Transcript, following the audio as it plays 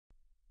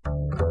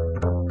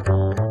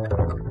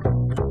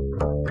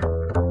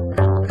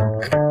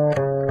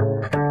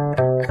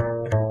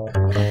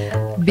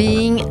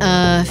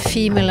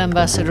female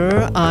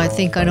ambassador, I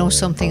think I know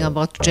something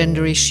about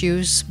gender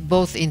issues,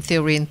 both in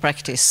theory and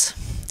practice.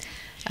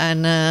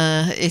 And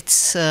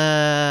it's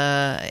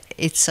a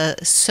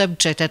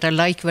subject that I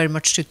like very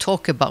much to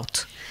talk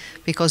about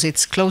because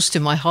it's close to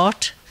my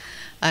heart.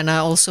 And I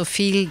also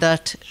feel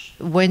that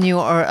when you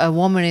are a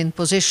woman in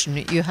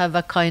position, you have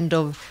a kind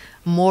of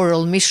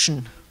moral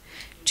mission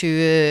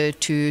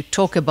to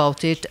talk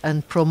about it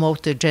and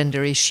promote the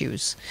gender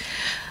issues.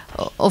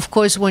 Of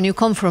course, when you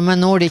come from a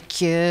Nordic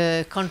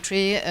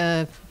country,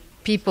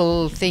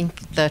 people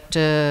think that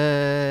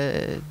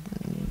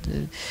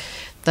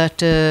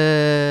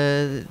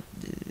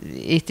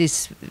it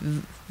is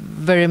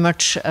very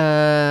much it's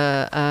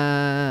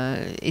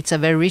a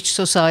very rich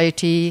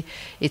society.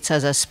 It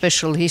has a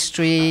special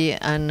history,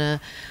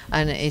 and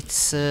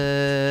it's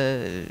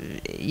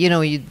you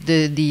know,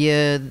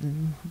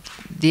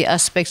 the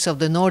aspects of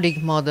the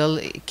Nordic model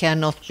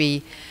cannot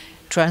be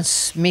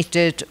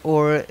transmitted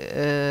or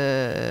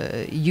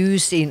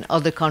used in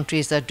other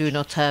countries that do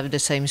not have the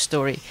same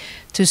story.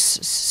 To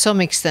some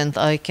extent,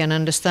 I can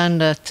understand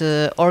that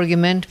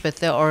argument, but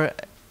there are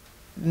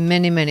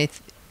many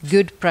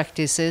good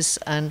practices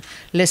and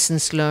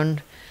lessons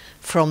learned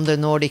from the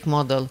Nordic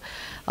model.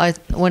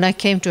 When I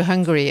came to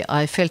Hungary,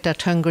 I felt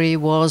that Hungary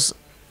was,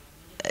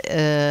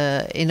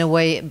 in a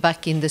way,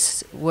 back in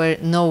this where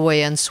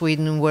Norway and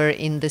Sweden were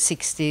in the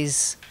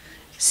 60s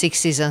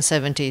and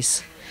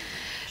 70s.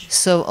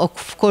 So,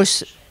 of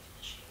course,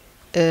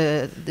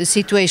 the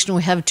situation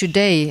we have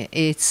today,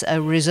 it's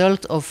a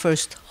result of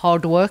first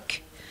hard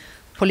work,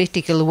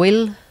 political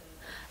will,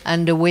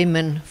 and the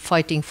women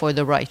fighting for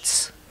the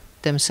rights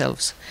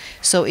themselves.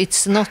 So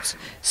it's not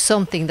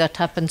something that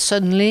happened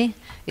suddenly.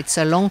 It's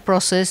a long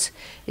process.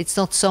 It's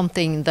not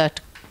something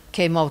that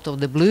came out of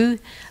the blue,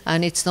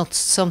 and it's not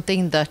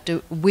something that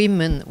the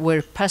women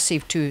were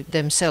passive to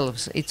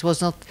themselves. It was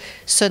not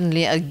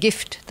suddenly a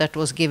gift that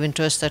was given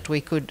to us that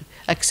we could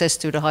access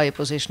to the higher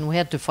position. We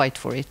had to fight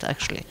for it,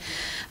 actually.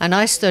 And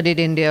I studied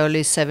in the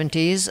early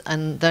 70s,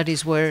 and that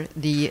is where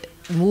the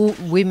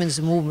women's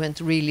movement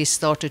really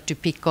started to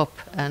pick up,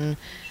 and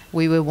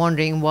we were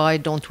wondering, why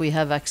don't we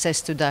have access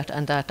to that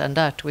and that and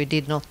that? We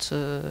did not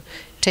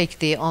take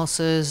the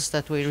answers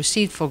that we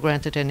received for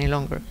granted any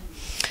longer.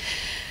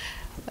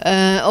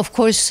 Of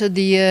course,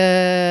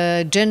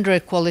 the gender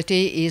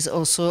equality is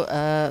also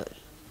a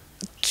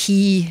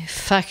key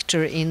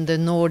factor in the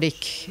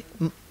Nordic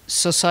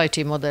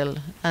society model.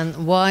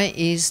 And why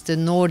is the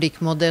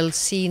Nordic model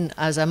seen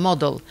as a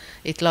model?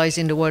 It lies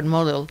in the word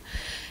model.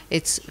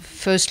 It's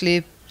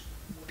firstly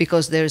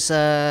because there's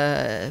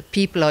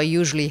people are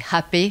usually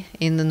happy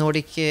in the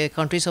Nordic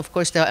countries. Of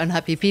course, there are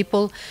unhappy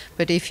people,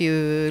 but if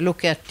you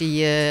look at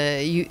the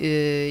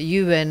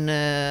UN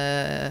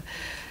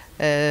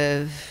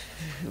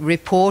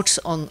reports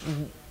on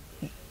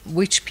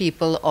which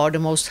people are the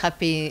most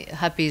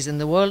happiest in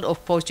the world.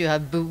 Of course, you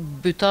have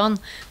Bhutan,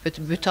 but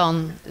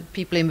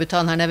people in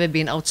Bhutan have never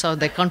been outside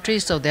their country,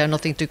 so they are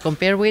nothing to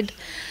compare with.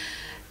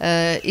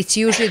 It's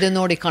usually the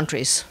Nordic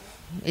countries.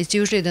 It's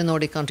usually the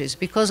Nordic countries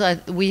because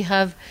we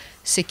have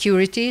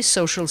security,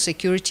 social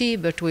security,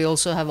 but we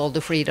also have all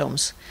the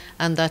freedoms,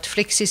 and that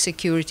flexi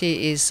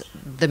security is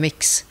the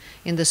mix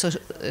in the.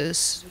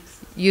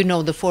 You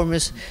know, the former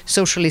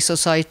socialist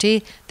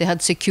society, they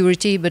had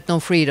security but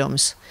no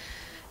freedoms.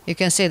 You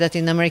can say that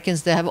in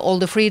Americans they have all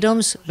the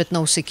freedoms but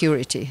no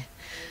security.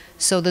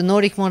 So the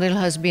Nordic model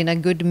has been a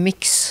good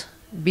mix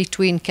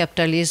between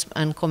capitalism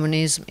and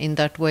communism in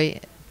that way,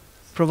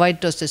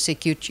 provide us the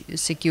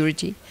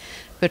security,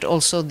 but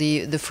also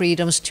the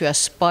freedoms to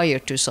aspire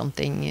to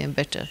something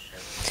better.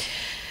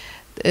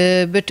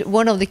 But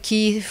one of the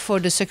key for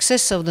the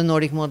success of the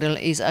Nordic model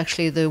is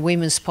actually the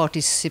women's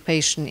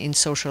participation in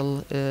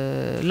social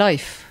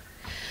life.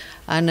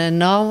 And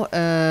now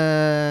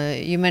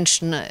you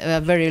mentioned a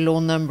very low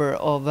number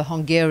of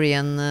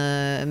Hungarian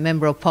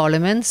member of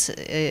parliaments.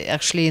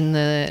 Actually in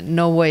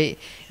Norway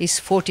is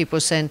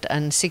 40%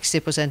 and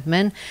 60%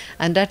 men,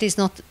 and that is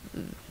not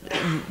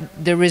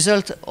the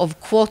result of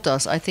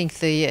quotas. I think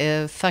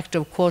the fact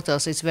of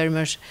quotas is very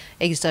much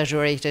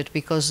exaggerated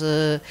because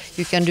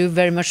you can do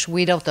very much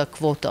without a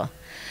quota.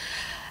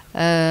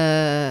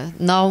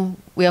 Now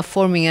we are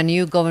forming a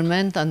new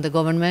government, and the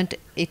government,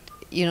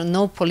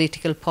 no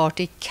political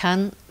party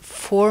can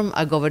form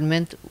a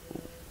government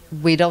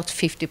without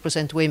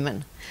 50%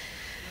 women.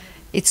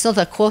 It's not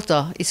a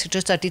quota, it's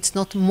just that it's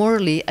not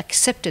morally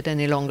accepted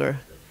any longer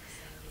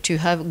to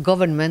have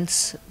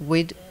governments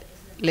with,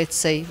 let's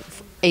say,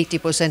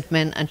 80%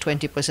 men and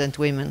 20%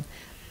 women.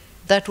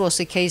 That was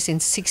the case in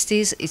the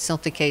 60s, it's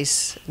not the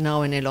case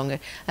now any longer.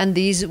 And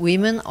these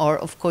women are,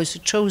 of course,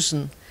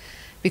 chosen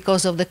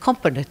because of the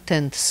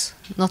competence,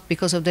 not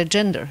because of their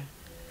gender.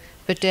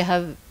 But they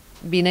have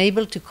been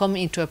able to come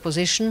into a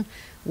position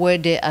where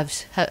they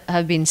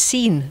have been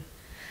seen.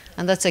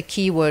 And that's a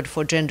key word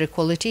for gender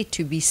equality,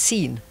 to be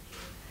seen.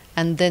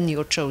 And then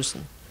you're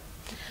chosen.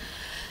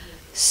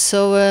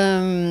 So,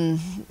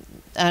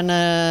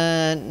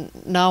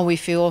 now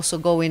if you also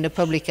go in the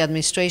public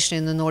administration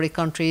in the Nordic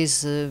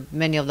countries,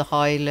 many of the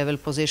high-level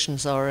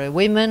positions are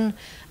women,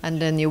 And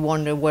then you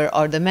wonder, where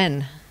are the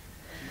men?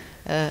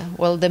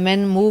 Well, the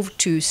men move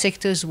to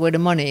sectors where the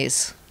money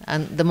is,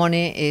 and the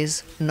money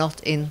is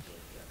not in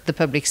the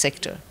public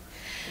sector.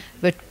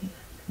 But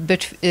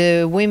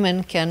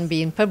women can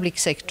be in public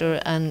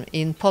sector and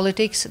in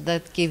politics.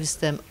 That gives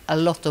them a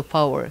lot of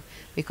power,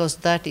 because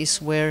that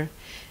is where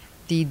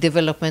the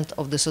development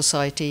of the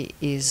society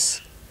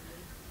is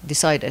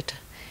decided.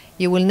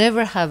 You will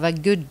never have a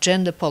good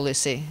gender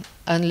policy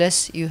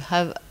unless you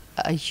have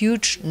a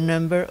huge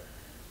number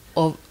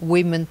of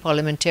women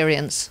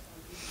parliamentarians,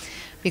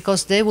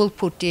 because they will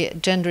put the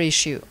gender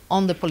issue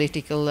on the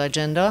political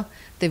agenda.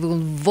 They will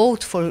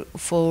vote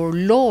for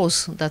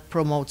laws that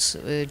promotes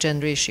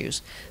gender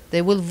issues.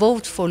 They will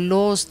vote for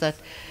laws that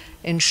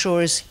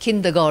ensures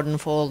kindergarten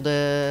for all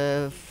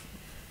the,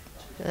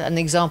 an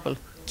example,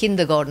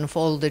 kindergarten for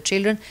all the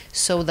children,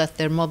 so that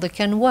their mother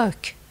can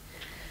work.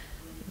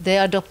 They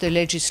adopt a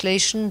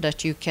legislation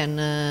that you can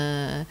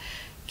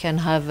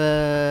have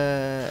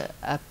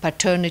a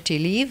paternity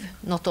leave.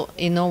 Not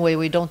in Norway,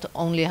 we don't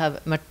only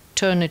have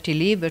maternity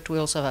leave, but we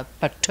also have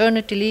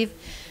paternity leave,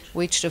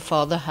 which the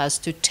father has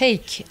to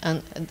take,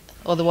 and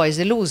otherwise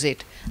they lose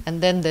it,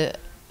 and then the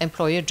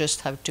employer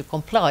just have to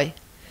comply.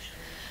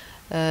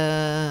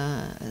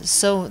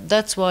 So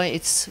that's why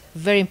it's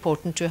very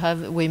important to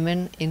have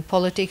women in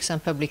politics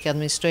and public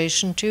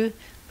administration too,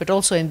 but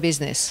also in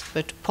business.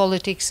 But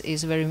politics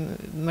is very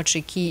much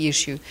a key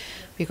issue,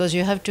 because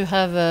you have to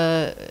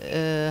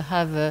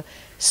have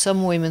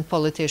some women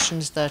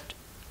politicians that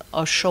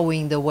are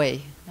showing the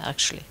way,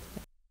 actually.